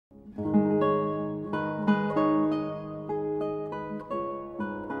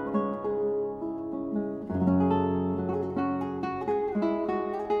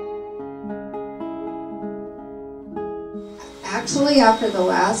Actually, after the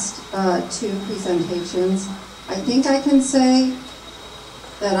last two presentations, I think I can say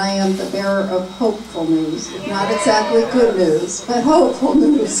that I am the bearer of hopeful news. Not exactly good news, but hopeful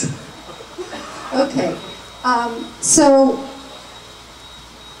news. Okay, so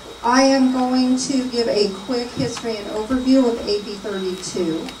I am going to give a quick history and overview of AB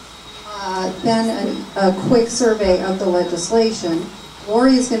 32, then a quick survey of the legislation.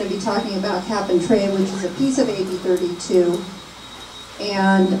 Laurie is going to be talking about cap and trade, which is a piece of AB 32,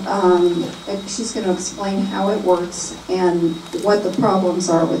 and she's going to explain how it works and what the problems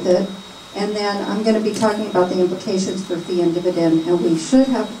are with it. And then I'm going to be talking about the implications for fee and dividend, and we should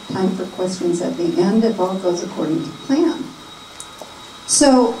have time for questions at the end if all goes according to plan.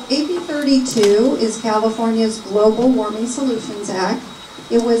 So AB 32 is California's Global Warming Solutions Act.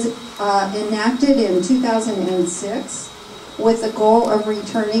 It was enacted in 2006 with the goal of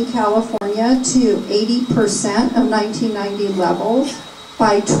returning California to 80% of 1990 levels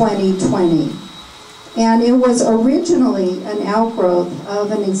by 2020. And it was originally an outgrowth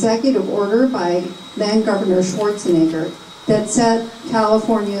of an executive order by then Governor Schwarzenegger that set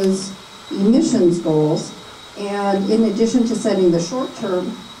California's emissions goals. And in addition to setting the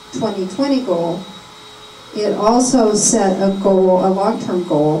short-term 2020 goal, it also set a goal, a long-term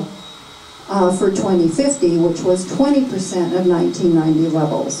goal for 2050, which was 20% of 1990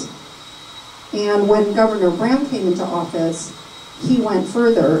 levels. And when Governor Brown came into office, he went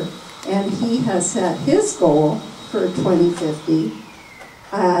further, and he has set his goal for 2050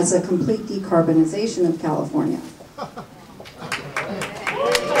 as a complete decarbonization of California.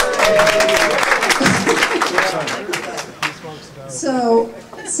 So,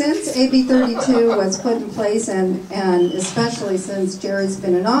 since AB 32 was put in place, and especially since Jerry's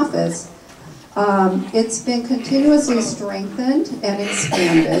been in office, it's been continuously strengthened and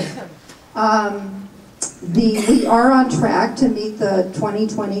expanded. We are on track to meet the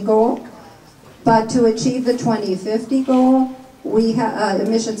 2020 goal, but to achieve the 2050 goal,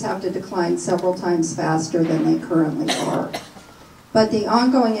 emissions have to decline several times faster than they currently are. But the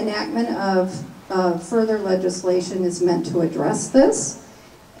ongoing enactment of further legislation is meant to address this,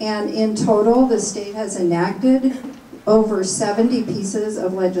 and in total, the state has enacted over 70 pieces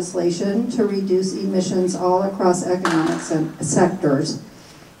of legislation to reduce emissions all across economic sectors.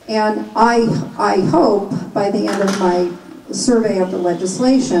 And I hope by the end of my survey of the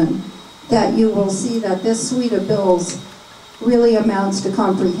legislation that you will see that this suite of bills really amounts to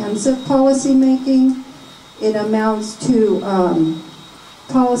comprehensive policy making. It amounts to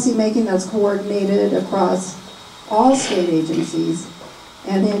policy making that's coordinated across all state agencies,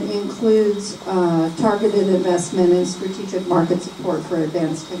 and it includes targeted investment in strategic market support for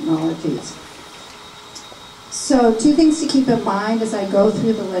advanced technologies. So, two things to keep in mind as I go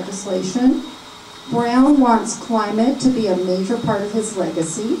through the legislation. Brown wants climate to be a major part of his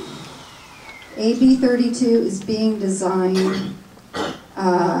legacy. AB 32 is being designed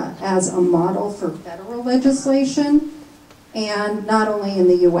as a model for federal legislation, and not only in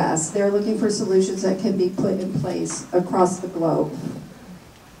the U.S. They're looking for solutions that can be put in place across the globe.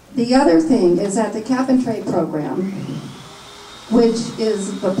 The other thing is that the cap and trade program, which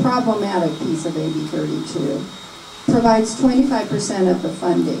is the problematic piece of AB 32, provides 25% of the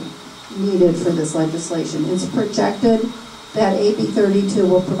funding needed for this legislation. It's projected that AB 32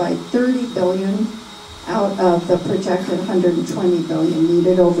 will provide $30 billion out of the projected $120 billion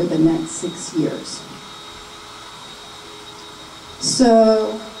needed over the next 6 years.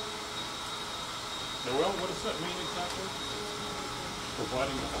 So, Noelle, what does that mean exactly?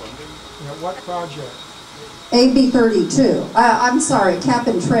 Providing the funding? Yeah, what project? AB 32, I'm sorry, cap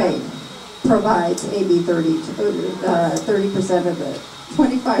and trade provides AB 32, 30% of the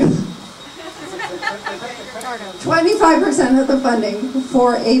 25% of the funding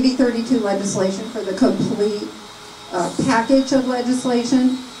for AB 32 legislation. For the complete package of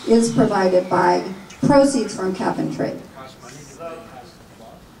legislation is provided by proceeds from cap and trade.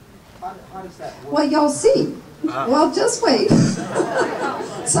 How does that work? Well, you'll see. Well, just wait.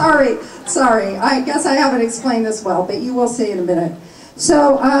 Sorry. I guess I haven't explained this well, but you will see in a minute.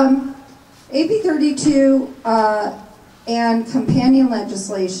 So, AB 32 and companion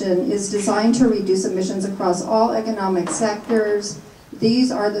legislation is designed to reduce emissions across all economic sectors. These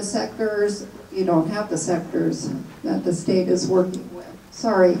are the sectors, you don't have the sectors that the state is working with.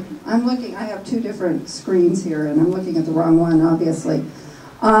 Sorry, I have two different screens here, and I'm looking at the wrong one, obviously.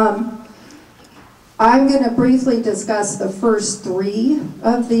 I'm going to briefly discuss the first three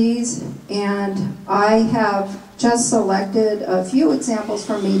of these, and I have just selected a few examples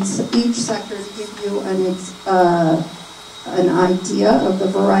from each sector to give you an idea of the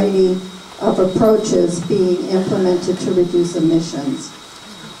variety of approaches being implemented to reduce emissions.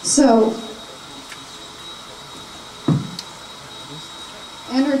 So,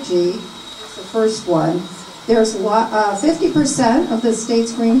 energy is the first one. There's 50% of the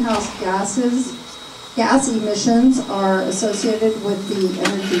state's greenhouse gas emissions are associated with the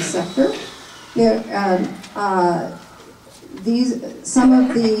energy sector. Some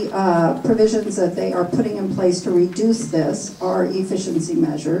of the provisions that they are putting in place to reduce this are efficiency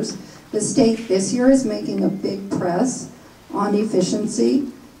measures. The state this year is making a big press on efficiency.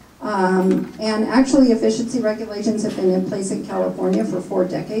 And actually, efficiency regulations have been in place in California for 4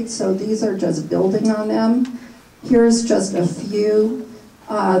 decades, so these are just building on them. Here's just a few.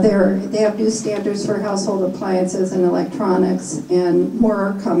 They have new standards for household appliances and electronics, and more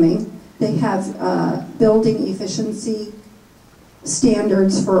are coming. They have building efficiency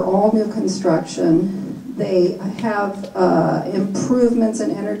standards for all new construction. They have improvements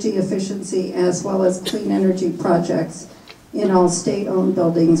in energy efficiency as well as clean energy projects in all state-owned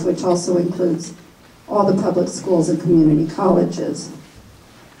buildings, which also includes all the public schools and community colleges.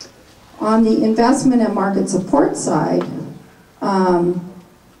 On the investment and market support side,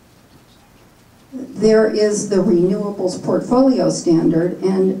 there is the renewables portfolio standard,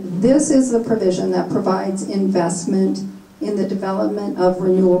 and this is the provision that provides investment in the development of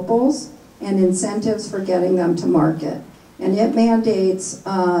renewables and incentives for getting them to market. And it mandates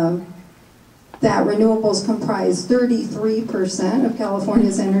that renewables comprise 33% of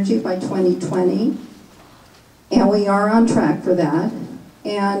California's energy by 2020, and we are on track for that.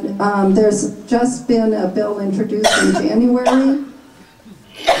 And there's just been a bill introduced in January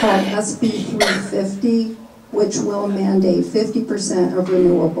called SB 350, which will mandate 50% of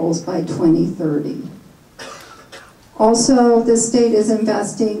renewables by 2030. Also, the state is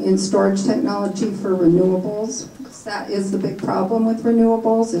investing in storage technology for renewables. That is the big problem with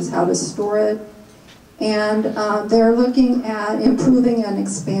renewables, is how to store it. And they're looking at improving and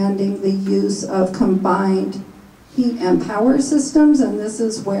expanding the use of combined heat and power systems, and this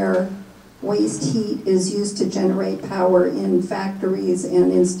is where waste heat is used to generate power in factories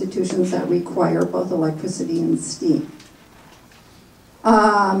and institutions that require both electricity and steam.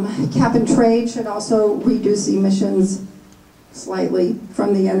 Cap and trade should also reduce emissions slightly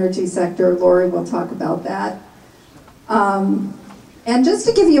from the energy sector. Laurie will talk about that. And just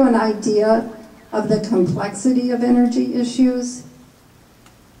to give you an idea of the complexity of energy issues,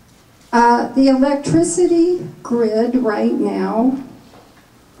 the electricity grid right now,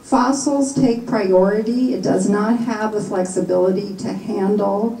 fossils take priority. It does not have the flexibility to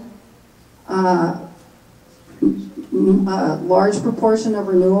handle a large proportion of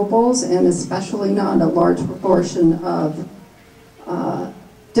renewables, and especially not a large proportion of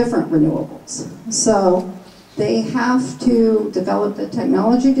different renewables. So they have to develop the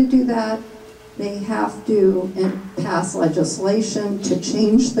technology to do that. They have to pass legislation to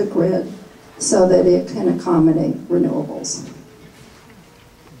change the grid so that it can accommodate renewables.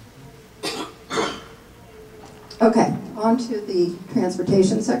 Okay, on to the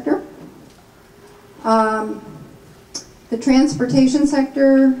transportation sector. The transportation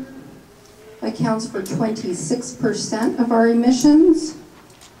sector accounts for 26% of our emissions.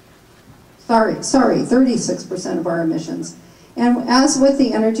 Sorry, 36% of our emissions. And as with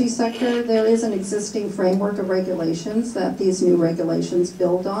the energy sector, there is an existing framework of regulations that these new regulations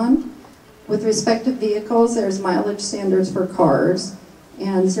build on. With respect to vehicles, there's mileage standards for cars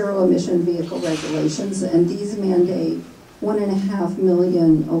and zero-emission vehicle regulations, and these mandate 1.5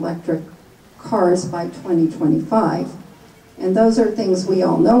 million electric cars by 2025. And those are things we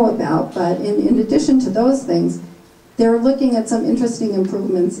all know about, but in addition to those things, they're looking at some interesting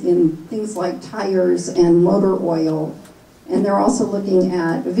improvements in things like tires and motor oil. And they're also looking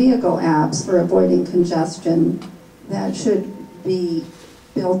at vehicle apps for avoiding congestion that should be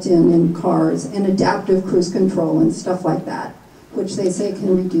built in cars, and adaptive cruise control and stuff like that, which they say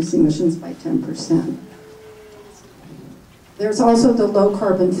can reduce emissions by 10%. There's also the low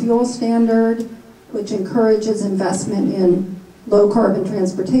carbon fuel standard, which encourages investment in low carbon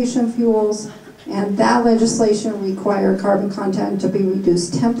transportation fuels, and that legislation required carbon content to be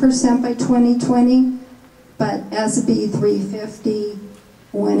reduced 10% by 2020. But SB 350,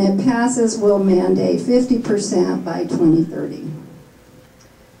 when it passes, will mandate 50% by 2030.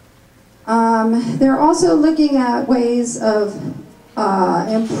 They're also looking at ways of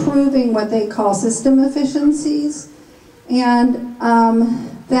improving what they call system efficiencies, and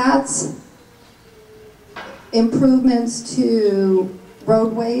that's improvements to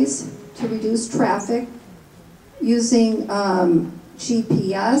roadways to reduce traffic, using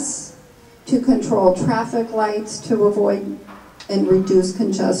GPS to control traffic lights to avoid and reduce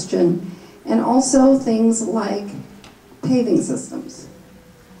congestion, And also things like paving systems.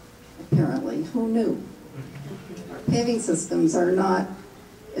 Apparently, who knew? Our paving systems are not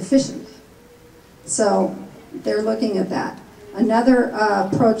efficient. So they're looking at that. Another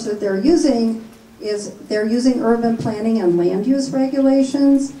approach that they're using is they're using urban planning and land use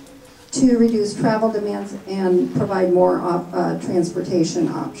regulations to reduce travel demands and provide more transportation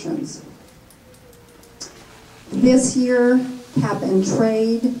options. This year, cap and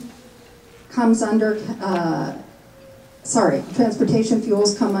trade comes under, transportation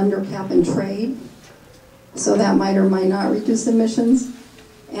fuels come under cap and trade. So that might or might not reduce emissions.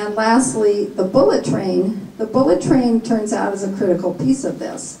 And lastly, the bullet train. The bullet train turns out is a critical piece of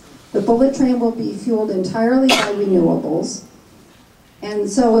this. The bullet train will be fueled entirely by renewables. And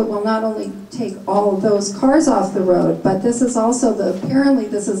so it will not only take all of those cars off the road, but this is also apparently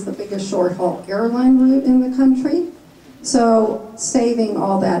this is the biggest short-haul airline route in the country. So saving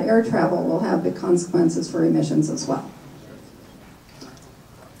all that air travel will have big consequences for emissions as well.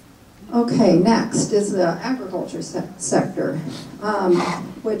 Okay, next is the agriculture sector,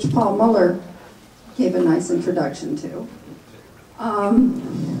 which Paul Muller gave a nice introduction to.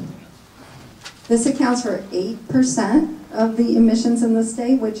 This accounts for 8% of the emissions in the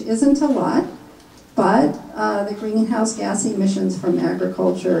state, which isn't a lot, but the greenhouse gas emissions from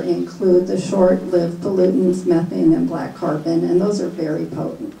agriculture include the short-lived pollutants, methane and black carbon, and those are very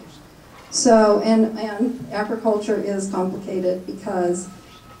potent. So, and agriculture is complicated because,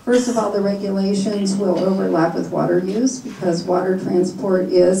 first of all, the regulations will overlap with water use because water transport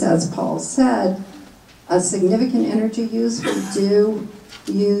is, as Paul said, a significant energy use. We do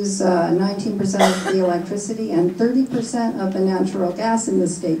use 19% of the electricity and 30% of the natural gas in the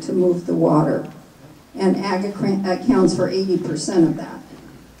state to move the water. And ag accounts for 80% of that.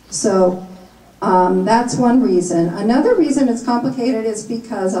 So that's one reason. Another reason it's complicated is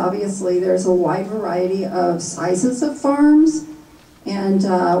because obviously there's a wide variety of sizes of farms and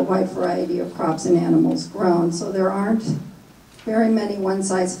a wide variety of crops and animals grown. So there aren't very many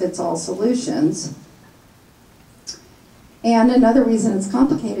one-size-fits-all solutions. And another reason it's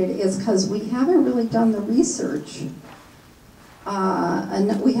complicated is because we haven't really done the research.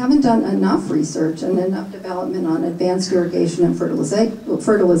 And we haven't done enough research and enough development on advanced irrigation and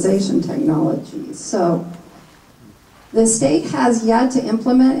fertilization technologies. So the state has yet to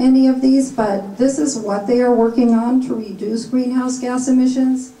implement any of these, but this is what they are working on to reduce greenhouse gas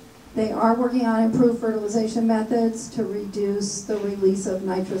emissions. They are working on improved fertilization methods to reduce the release of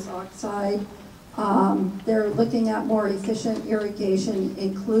nitrous oxide. They're looking at more efficient irrigation,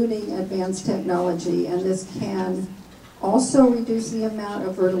 including advanced technology, and this can also reduce the amount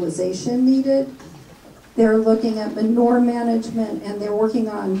of fertilization needed. They're looking at manure management, and they're working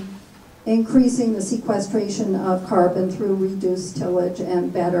on increasing the sequestration of carbon through reduced tillage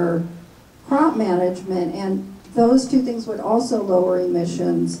and better crop management, and those two things would also lower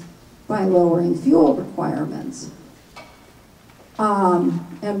emissions by lowering fuel requirements.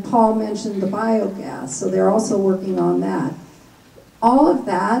 And Paul mentioned the biogas, so they're also working on that. All of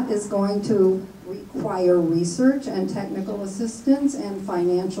that is going to require research and technical assistance and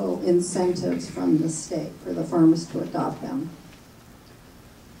financial incentives from the state for the farmers to adopt them.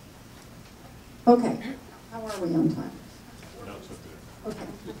 Okay, how are we on time? Okay,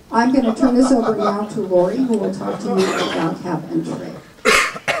 I'm going to turn this over now to Laurie, who will talk to you about cap and trade.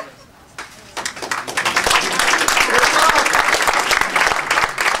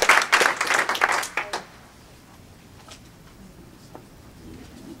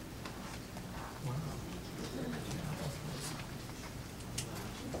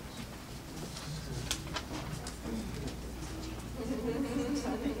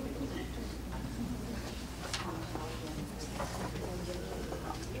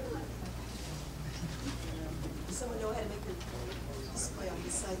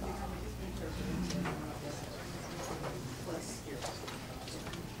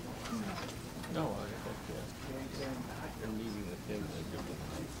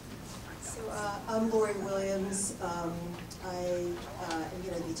 I'm Lori Williams. I am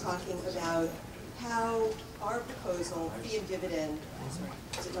going to be talking about how our proposal, fee and dividend,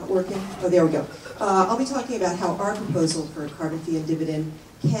 is it not working? Oh, there we go. I'll be talking about how our proposal for carbon fee and dividend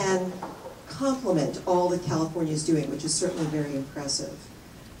can complement all that California is doing, which is certainly very impressive.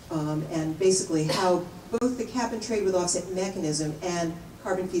 And basically how both the cap and trade with offset mechanism and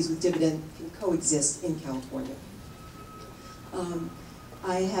carbon fees with dividend can coexist in California.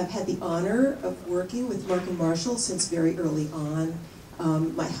 I have had the honor of working with Mark and Marshall since very early on.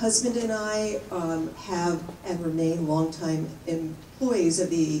 My husband and I have and remain longtime employees of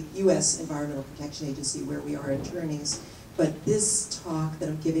the U.S. Environmental Protection Agency, where we are attorneys. but this talk that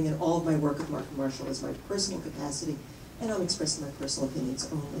I'm giving and all of my work with Mark and Marshall is my personal capacity, and I'm expressing my personal opinions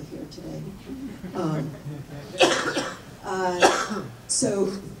only here today. So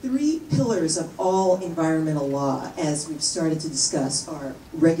 3 pillars of all environmental law, as we've started to discuss, are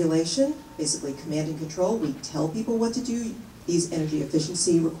regulation, basically command and control. We tell people what to do. These energy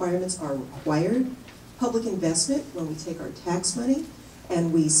efficiency requirements are required. Public investment, when we take our tax money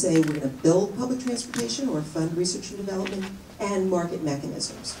and we say we're going to build public transportation or fund research and development, and market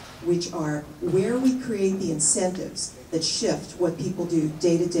mechanisms, which are where we create the incentives that shift what people do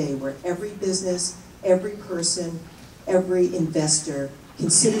day to day, where every business, every person, every investor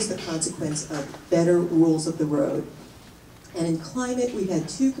considers the consequence of better rules of the road. And in climate, we've had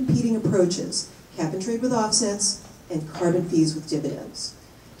 2 competing approaches, cap and trade with offsets and carbon fees with dividends.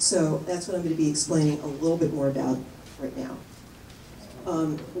 So that's what I'm going to be explaining a little bit more about right now.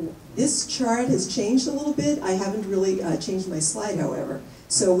 This chart has changed a little bit. I haven't really changed my slide, however.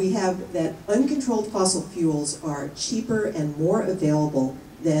 So we have that uncontrolled fossil fuels are cheaper and more available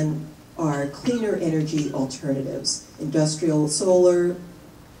than our cleaner energy alternatives. Industrial solar,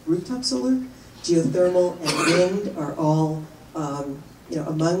 rooftop solar, geothermal, and wind are all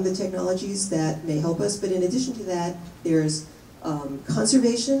among the technologies that may help us. But in addition to that, there's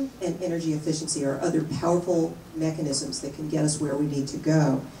conservation and energy efficiency are other powerful mechanisms that can get us where we need to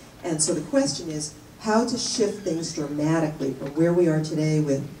go. And so the question is how to shift things dramatically from where we are today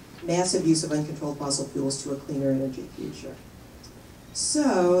with massive use of uncontrolled fossil fuels to a cleaner energy future.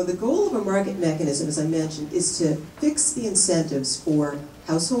 So the goal of a market mechanism, as I mentioned, is to fix the incentives for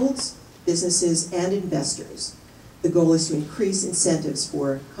households, businesses, and investors. The goal is to increase incentives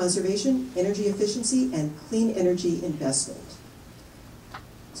for conservation, energy efficiency, and clean energy investment.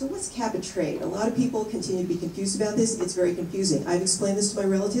 So what's cap and trade? A lot of people continue to be confused about this. It's very confusing. I've explained this to my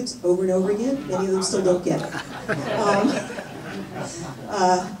relatives over and over again. Many of them still don't get it.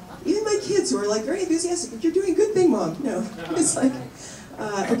 Even my kids who are like very enthusiastic, "You're doing a good thing, Mom." No, it's like,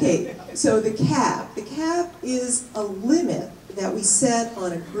 okay, so the cap is a limit that we set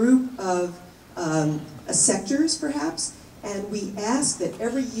on a group of sectors, perhaps, and we ask that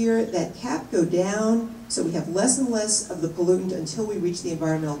every year that cap go down so we have less and less of the pollutant until we reach the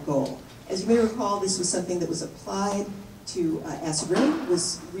environmental goal. As you may recall, this was something that was applied to acid rain,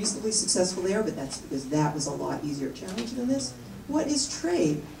 was reasonably successful there, but that's because that was a lot easier challenge than this. What is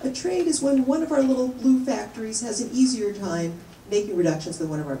trade? A trade is when one of our little blue factories has an easier time making reductions than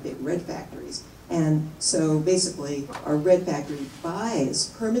one of our big red factories. And so basically, our red factory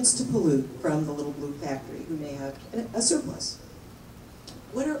buys permits to pollute from the little blue factory who may have a surplus.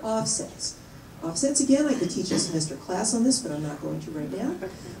 What are offsets? Offsets, again, I could teach a semester class on this, but I'm not going to right now.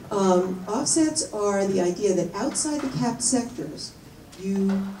 Offsets are the idea that outside the capped sectors,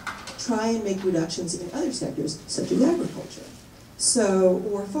 you try and make reductions in other sectors, such as agriculture,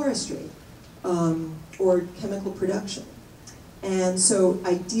 or forestry, or chemical production. And so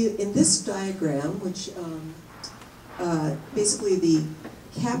in this diagram, which basically the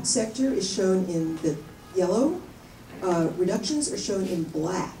capped sector is shown in the yellow, reductions are shown in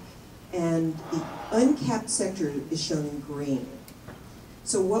black, and the uncapped sector is shown in green.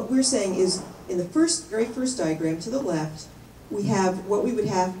 So what we're saying is, in the very first diagram to the left, we have what we would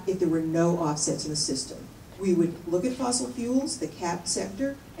have if there were no offsets in the system. We would look at fossil fuels, the capped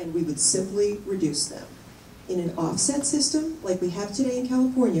sector, and we would simply reduce them. In an offset system, like we have today in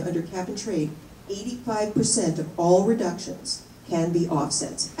California under cap and trade, 85% of all reductions can be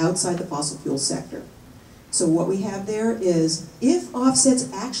offsets outside the fossil fuel sector. So what we have there is, if offsets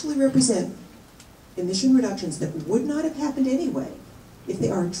actually represent emission reductions that would not have happened anyway, if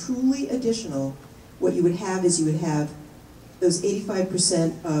they are truly additional, what you would have is those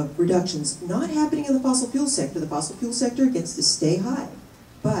 85% of reductions not happening in the fossil fuel sector. The fossil fuel sector gets to stay high.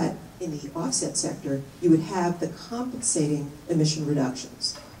 But in the offset sector, you would have the compensating emission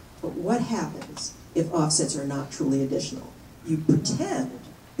reductions. But what happens if offsets are not truly additional? You pretend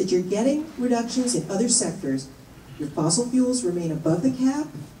that you're getting reductions in other sectors, your fossil fuels remain above the cap,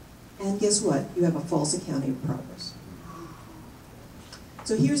 and guess what? You have a false accounting of progress.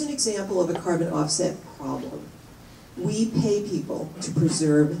 So here's an example of a carbon offset problem. We pay people to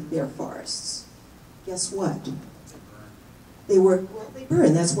preserve their forests. Guess what? They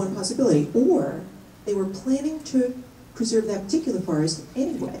burn, that's one possibility. Or they were planning to preserve that particular forest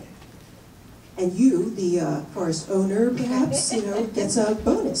anyway. And you, the forest owner, perhaps, gets a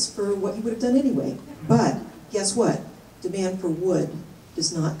bonus for what you would have done anyway. But guess what? Demand for wood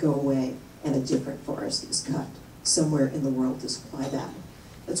does not go away, and a different forest is cut somewhere in the world to supply that.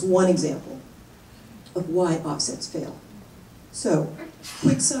 That's one example of why offsets fail. So,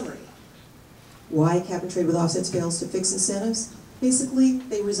 quick summary. Why cap and trade with offsets fails to fix incentives? Basically,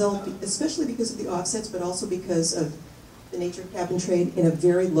 they result, especially because of the offsets, but also because of the nature of cap and trade, in a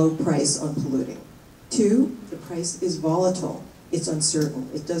very low price on polluting. 2, the price is volatile. It's uncertain.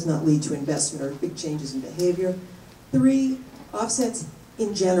 It does not lead to investment or big changes in behavior. 3, offsets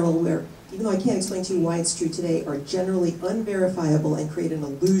in general, where, even though I can't explain to you why it's true today, are generally unverifiable and create an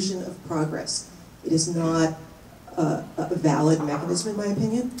illusion of progress. It is not a valid mechanism, in my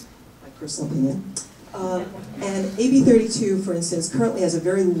opinion, my personal opinion. And AB 32, for instance, currently has a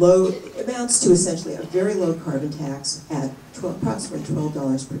very low, amounts to essentially a very low carbon tax at approximately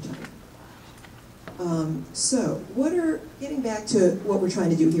 $12 per ton. So, getting back to what we're trying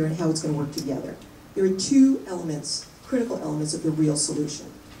to do here and how it's going to work together. There are 2 elements, critical elements of the real solution.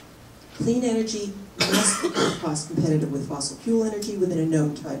 Clean energy must become cost competitive with fossil fuel energy within a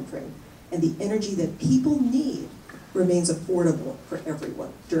known time frame. And the energy that people need remains affordable for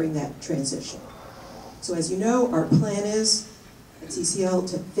everyone during that transition. So as you know, our plan is at CCL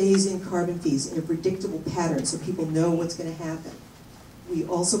to phase in carbon fees in a predictable pattern so people know what's going to happen. We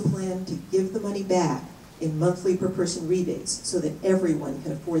also plan to give the money back in monthly per person rebates so that everyone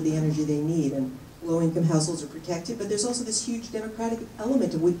can afford the energy they need, and low-income households are protected, but there's also this huge democratic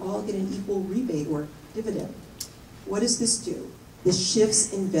element of we all get an equal rebate or dividend. What does this do? This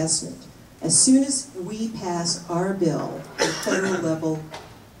shifts investment. As soon as we pass our bill at the federal level,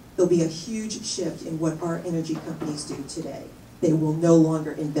 there'll be a huge shift in what our energy companies do today. They will no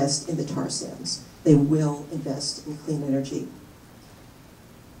longer invest in the tar sands. They will invest in clean energy.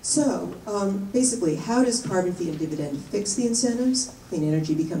 So, basically, how does carbon fee and dividend fix the incentives? Clean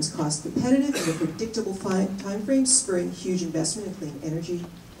energy becomes cost competitive in a predictable time frame, spurring huge investment in clean energy.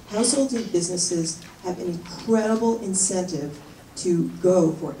 Households and businesses have an incredible incentive to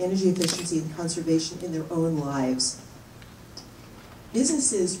go for energy efficiency and conservation in their own lives.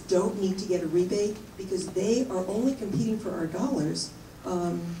 Businesses don't need to get a rebate because they are only competing for our dollars,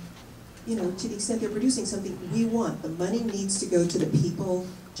 to the extent they're producing something we want. The money needs to go to the people.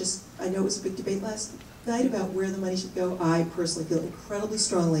 I know it was a big debate last night about where the money should go. I personally feel incredibly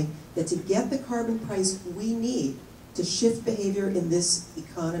strongly that to get the carbon price we need to shift behavior in this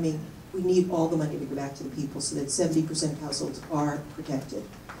economy, we need all the money to go back to the people so that 70% of households are protected.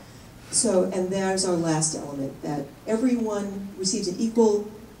 So, and there's our last element, that everyone receives an equal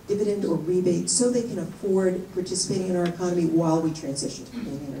dividend or rebate so they can afford participating in our economy while we transition to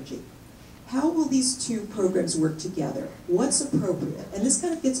clean energy. How will these 2 programs work together? What's appropriate? And this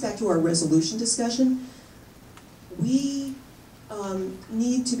kind of gets back to our resolution discussion. We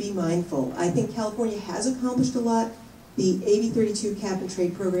need to be mindful. I think California has accomplished a lot. The AB 32 cap and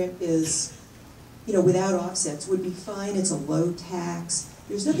trade program is, without offsets, would be fine. It's a low tax.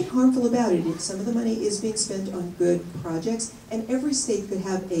 There's nothing harmful about it. Some of the money is being spent on good projects, and every state could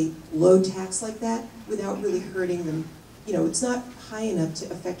have a low tax like that without really hurting them. It's not high enough to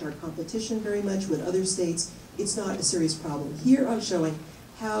affect our competition very much with other states. It's not a serious problem. Here I'm showing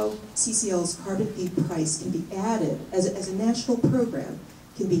how CCL's carbon fee price can be added, as a national program,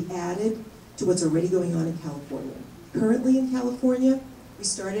 can be added to what's already going on in California. Currently in California, we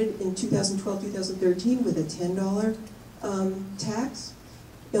started in 2012-2013 with a $10 tax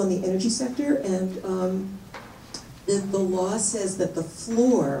on the energy sector, and the law says that the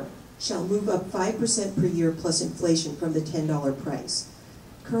floor shall move up 5% per year plus inflation from the $10 price.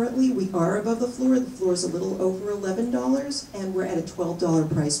 Currently, we are above the floor. The floor is a little over $11, and we're at a $12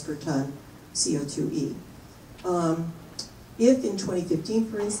 price per ton CO2e. If in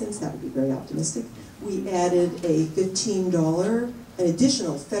 2015, for instance, that would be very optimistic, we added a an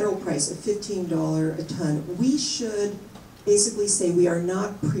additional federal price of $15 a ton, we should basically say we are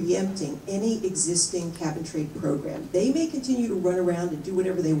not preempting any existing cap and trade program. They may continue to run around and do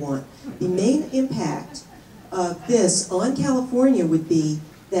whatever they want. The main impact of this on California would be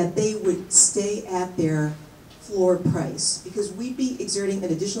that they would stay at their floor price, because we'd be exerting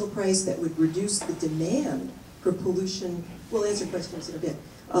an additional price that would reduce the demand for pollution. We'll answer questions in a bit.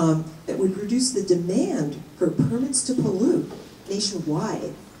 That would reduce the demand for permits to pollute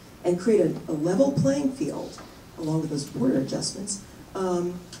nationwide and create a level playing field along with those border adjustments.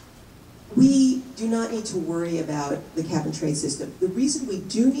 We do not need to worry about the cap and trade system. The reason we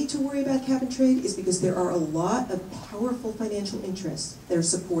do need to worry about cap and trade is because there are a lot of powerful financial interests that are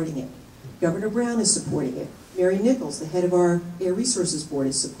supporting it. Governor Brown is supporting it. Mary Nichols, the head of our Air Resources Board,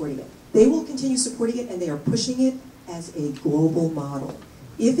 is supporting it. They will continue supporting it, and they are pushing it as a global model.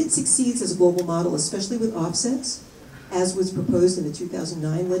 If it succeeds as a global model, especially with offsets, as was proposed in the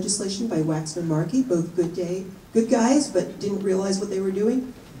 2009 legislation by Waxman Markey, both good guys, but didn't realize what they were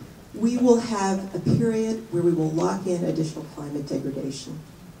doing, we will have a period where we will lock in additional climate degradation.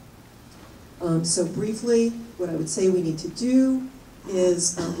 So briefly, what I would say we need to do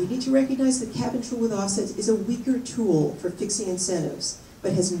is we need to recognize that cap and trade with offsets is a weaker tool for fixing incentives,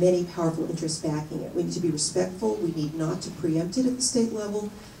 but has many powerful interests backing it. We need to be respectful. We need not to preempt it at the state level,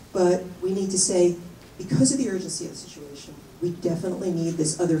 but we need to say, because of the urgency of the situation, we definitely need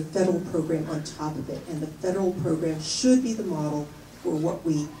this other federal program on top of it, and the federal program should be the model for what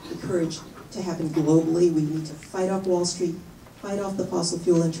we encourage to happen globally. We need to fight off Wall Street, fight off the fossil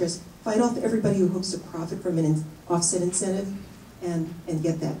fuel interests, fight off everybody who hopes to profit from an offset incentive, and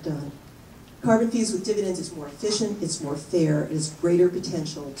get that done. Carbon fees with dividends is more efficient, it's more fair, it has greater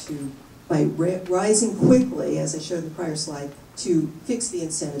potential to, by rising quickly, as I showed in the prior slide, to fix the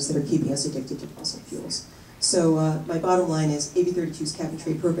incentives that are keeping us addicted to fossil fuels. So my bottom line is AB 32's cap and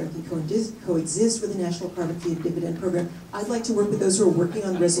trade program can coexist with the National Carbon Fee and Dividend Program. I'd like to work with those who are working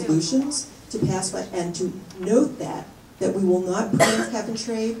on resolutions to pass by, and to note that we will not preempt cap and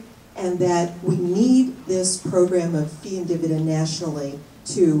trade, and that we need this program of fee and dividend nationally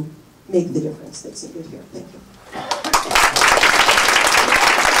to make the difference that's needed here. Thank you.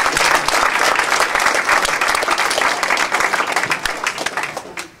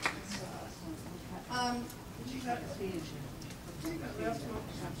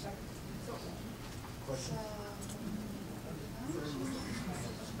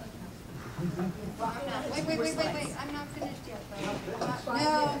 Wait, I'm not finished yet. No, 5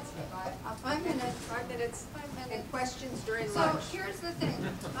 minutes. 5 minutes. 5 minutes. And questions during lunch. So here's the thing.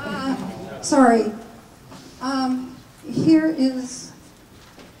 Sorry. Here is.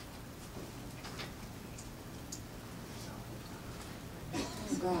 Oh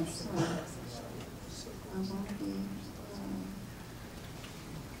gosh, sorry. I want to be.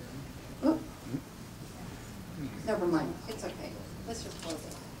 Oh. Never mind. It's okay. Let's just close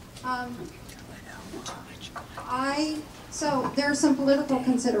it. So there are some political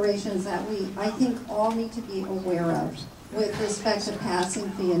considerations that I think all need to be aware of with respect to passing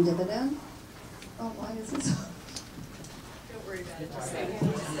fee and dividend. Oh, why is this? Don't worry about it. Just say what you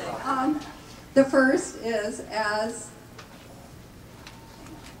need to say. The first is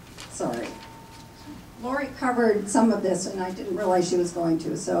sorry. Laurie covered some of this, and I didn't realize she was going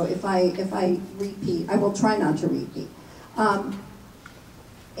to. So if I repeat, I will try not to repeat.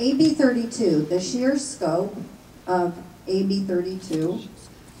 AB 32, the sheer scope of AB 32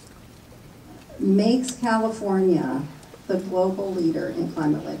 makes California the global leader in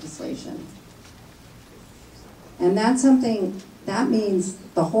climate legislation. And that's something, that means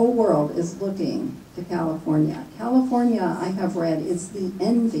the whole world is looking to California. California, I have read, is the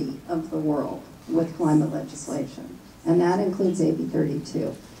envy of the world with climate legislation, and that includes AB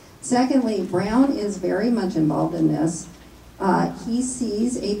 32. Secondly, Brown is very much involved in this. He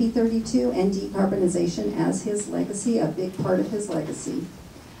sees AB 32 and decarbonization as his legacy, a big part of his legacy.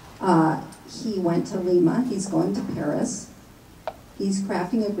 He went to Lima, he's going to Paris. He's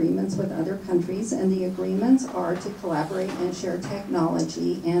crafting agreements with other countries, and the agreements are to collaborate and share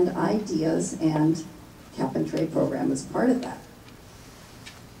technology and ideas, and cap and trade program is part of that.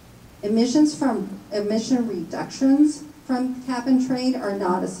 Emission reductions from cap and trade are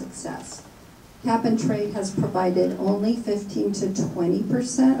not a success. Cap and trade has provided only 15 to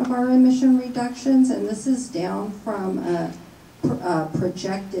 20% of our emission reductions, and this is down from a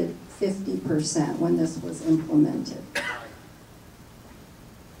projected 50% when this was implemented.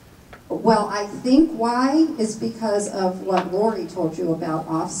 Well, I think why is because of what Laurie told you about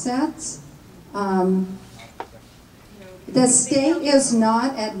offsets. The state is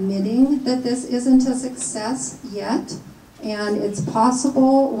not admitting that this isn't a success yet. And it's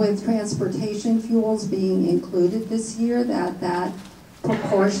possible with transportation fuels being included this year that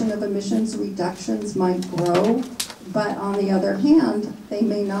proportion of emissions reductions might grow, but on the other hand, they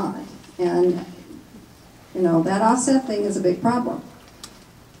may not. And, you know, that offset thing is a big problem.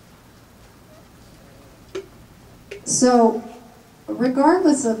 So,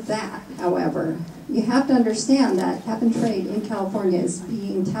 regardless of that, however, you have to understand that cap and trade in California is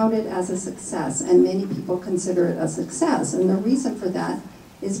being touted as a success, and many people consider it a success. And the reason for that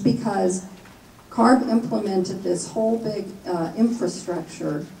is because CARB implemented this whole big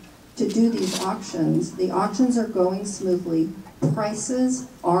infrastructure to do these auctions. The auctions are going smoothly, prices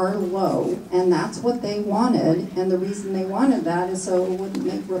are low, and that's what they wanted. And the reason they wanted that is so it wouldn't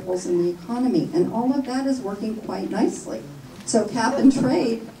make ripples in the economy. And all of that is working quite nicely. So cap and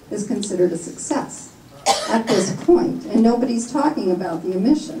trade is considered a success at this point, and nobody's talking about the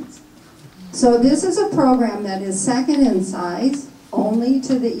emissions. So this is a program that is second in size only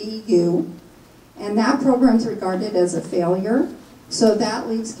to the EU, and that program is regarded as a failure. So that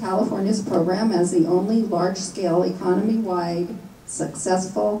leaves California's program as the only large-scale, economy-wide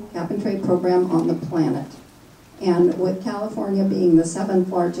successful cap-and-trade program on the planet. And with California being the 7th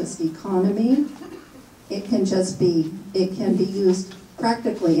largest economy, it can be used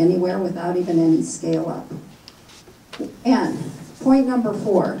practically anywhere without even any scale up. And point number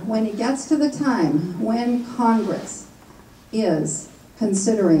 4, when it gets to the time when Congress is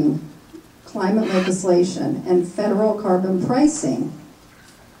considering climate legislation and federal carbon pricing,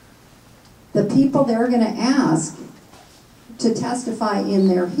 the people they're going to ask to testify in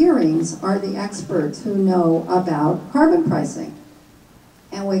their hearings are the experts who know about carbon pricing.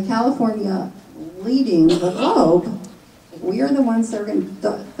 And with California leading the globe, we are the ones that are going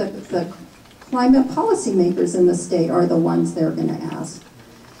to, the climate policymakers in the state are the ones they're going to ask.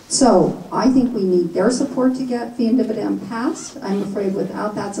 So I think we need their support to get fee and dividend passed. I'm afraid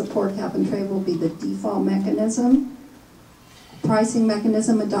without that support, cap and trade will be the default mechanism, pricing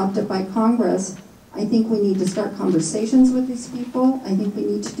mechanism adopted by Congress. I think we need to start conversations with these people. I think we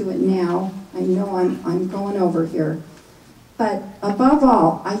need to do it now. I know I'm going over here. But above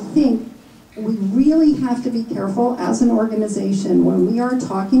all, I think we really have to be careful as an organization when we are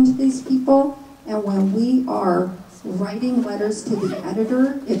talking to these people and when we are writing letters to the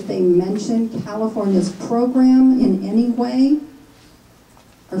editor, if they mention California's program in any way,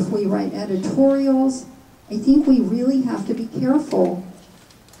 or if we write editorials, I think we really have to be careful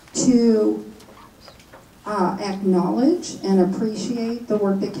to acknowledge and appreciate the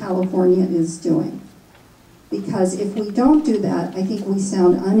work that California is doing. Because if we don't do that, I think we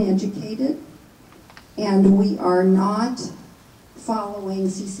sound uneducated and we are not following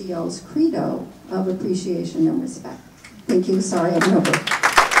CCL's credo of appreciation and respect. Thank you. Sorry, I'm over.